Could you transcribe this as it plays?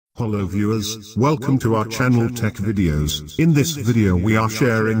Hello viewers, welcome to our channel TechVideos. In this video we are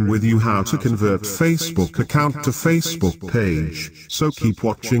sharing with you how to convert Facebook account to Facebook page, so keep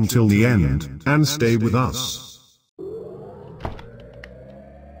watching till the end, and stay with us.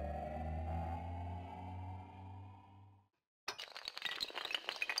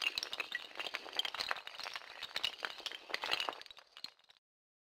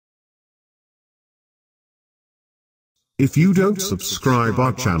 If you don't subscribe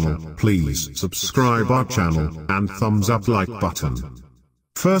our channel, please subscribe our channel, and thumbs up like button.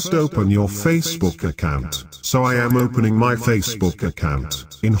 First open your Facebook account. So I am opening my Facebook account.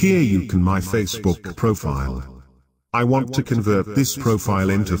 In here you can my Facebook profile. I want to convert this profile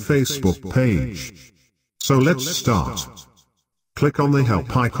into Facebook page. So let's start. Click on the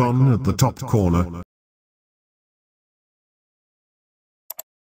help icon at the top corner.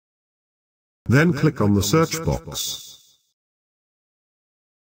 Then click on the search box.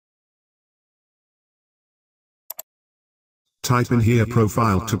 Type in here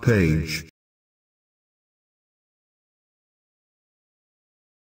profile to page.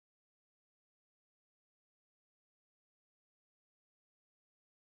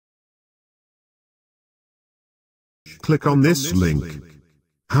 Click on this link.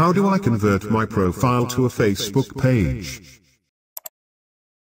 How do I convert my profile to a Facebook page?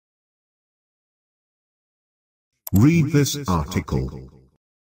 Read this article.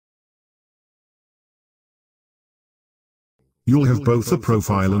 You'll have both a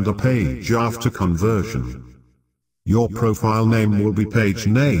profile and a page after conversion. Your profile name will be page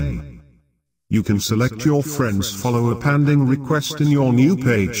name. You can select your friend's follower pending request in your new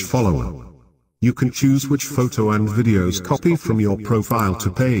page follower. You can choose which photo and videos copy from your profile to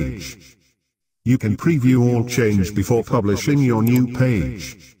page. You can preview all change before publishing your new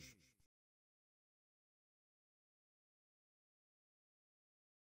page.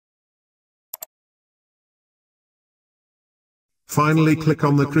 Finally, click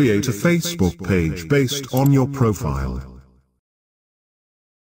on the Create a Facebook page based on your profile.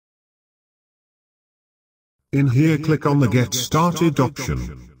 In here, click on the Get Started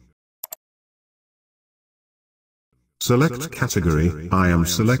option. Select category. I am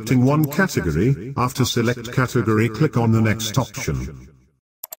selecting one category. After select category, click on the next option.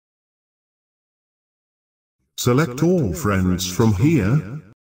 Select all friends from here.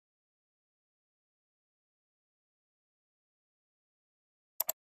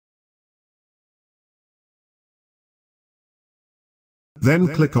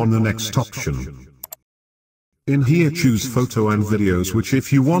 Then click on the next option. In here choose photo and videos which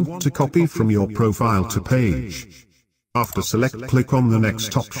if you want to copy from your profile to page. After select, click on the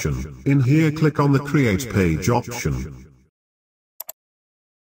next option. In here click on the Create Page option.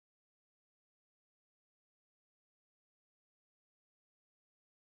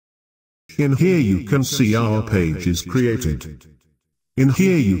 In here you can see our page is created. In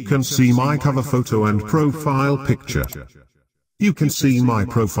here you can see my cover photo and profile picture. You can see my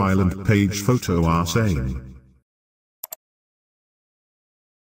profile and page photo are same.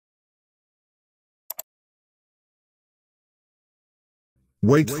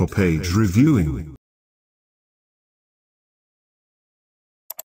 Wait for page reviewing.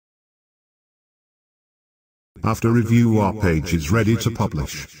 After review, our page is ready to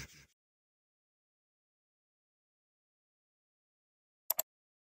publish.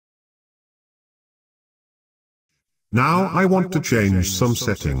 Now I want to change some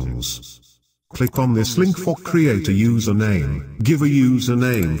settings. Click on this link for create a username. Give a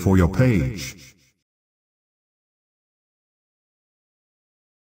username for your page.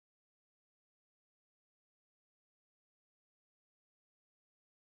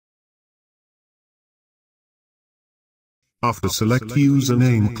 After select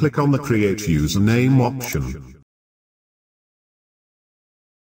username, click on the Create Username option.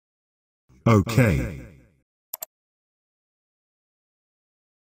 OK.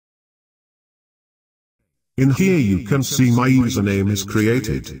 In here you can see my username is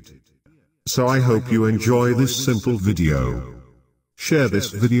created. So I hope you enjoy this simple video. Share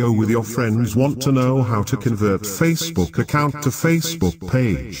this video with your friends want to know how to convert Facebook account to Facebook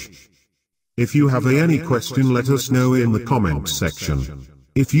page. If you have any question, let us know in the comment section.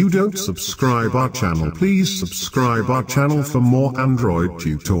 If you don't subscribe our channel, please subscribe our channel for more Android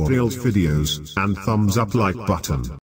tutorials videos, and thumbs up like button.